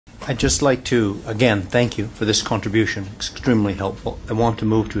I'd just like to, again, thank you for this contribution. It's extremely helpful. I want to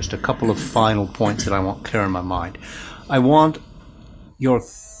move to just a couple of final points that I want clear in my mind. I want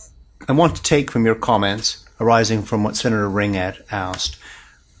to take from your comments arising from what Senator Ringett asked,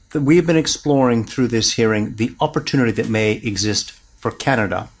 that we've been exploring through this hearing the opportunity that may exist for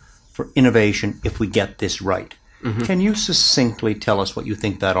Canada for innovation if we get this right. Mm-hmm. Can you succinctly tell us what you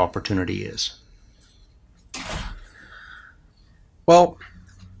think that opportunity is? Well,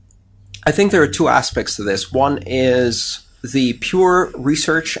 I think there are two aspects to this. One is the pure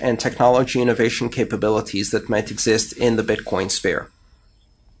research and technology innovation capabilities that might exist in the Bitcoin sphere.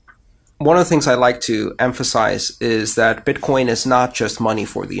 One of the things I like to emphasize is that Bitcoin is not just money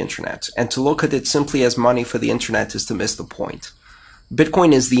for the internet, and to look at it simply as money for the internet is to miss the point.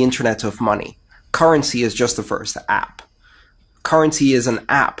 Bitcoin is the internet of money. Currency is just the first app. Currency is an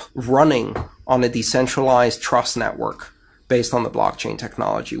app running on a decentralized trust network based on the blockchain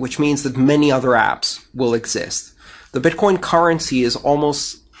technology, which means that many other apps will exist. The Bitcoin currency is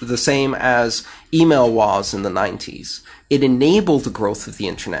almost the same as email was in the 90s. It enabled the growth of the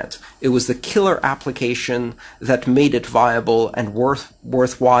internet. It was the killer application that made it viable and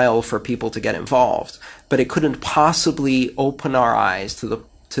worthwhile for people to get involved. But it couldn't possibly open our eyes to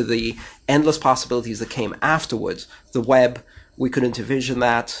the endless possibilities that came afterwards. The web, we couldn't envision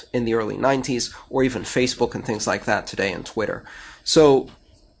that in the early 90s, or even Facebook and things like that today, and Twitter. So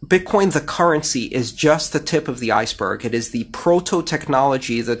Bitcoin, the currency, is just the tip of the iceberg. It is the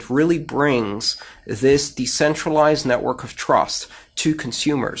proto-technology that really brings this decentralized network of trust to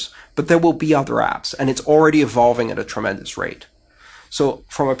consumers. But there will be other apps, and it's already evolving at a tremendous rate. So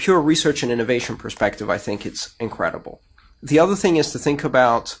from a pure research and innovation perspective, I think it's incredible. The other thing is to think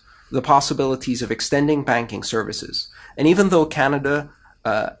about the possibilities of extending banking services. And even though Canada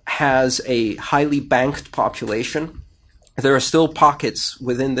has a highly banked population, there are still pockets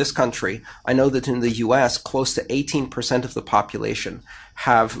within this country. I know that in the US, close to 18% of the population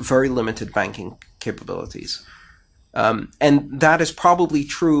have very limited banking capabilities. And that is probably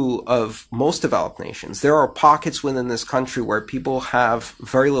true of most developed nations. There are pockets within this country where people have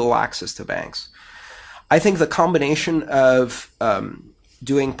very little access to banks. I think the combination of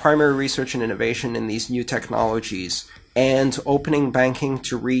doing primary research and innovation in these new technologies and opening banking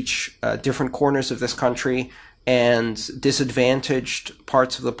to reach different corners of this country and disadvantaged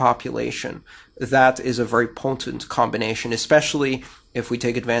parts of the population, that is a very potent combination, especially if we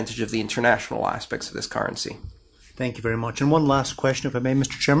take advantage of the international aspects of this currency. Thank you very much. And one last question, if I may,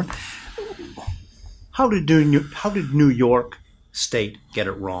 Mr. Chairman. How did New York State get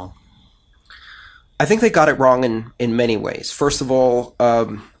it wrong? I think they got it wrong in many ways. First of all,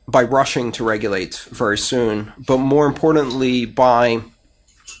 by rushing to regulate very soon, but more importantly, by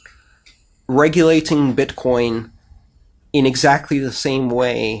regulating Bitcoin in exactly the same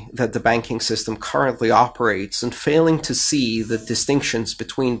way that the banking system currently operates and failing to see the distinctions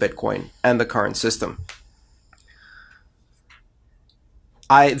between Bitcoin and the current system.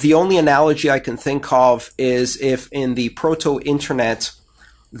 The only analogy I can think of is if in the proto-internet,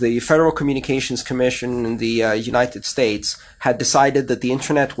 the Federal Communications Commission in the United States had decided that the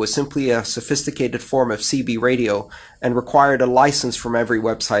internet was simply a sophisticated form of CB radio and required a license from every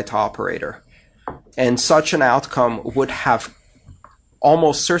website operator. And such an outcome would have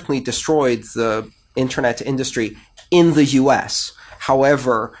almost certainly destroyed the internet industry in the US.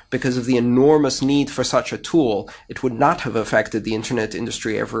 However, because of the enormous need for such a tool, it would not have affected the internet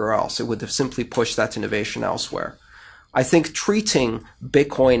industry everywhere else. It would have simply pushed that innovation elsewhere. I think treating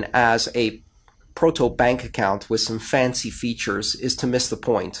Bitcoin as a proto-bank account with some fancy features is to miss the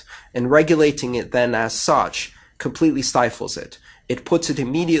point, and regulating it then as such completely stifles it. It puts it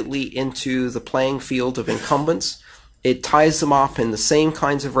immediately into the playing field of incumbents, it ties them up in the same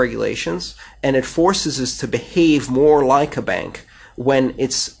kinds of regulations, and it forces us to behave more like a bank when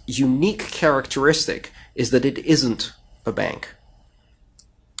its unique characteristic is that it isn't a bank.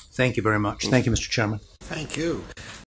 Thank you very much. Thank you, Mr. Chairman. Thank you.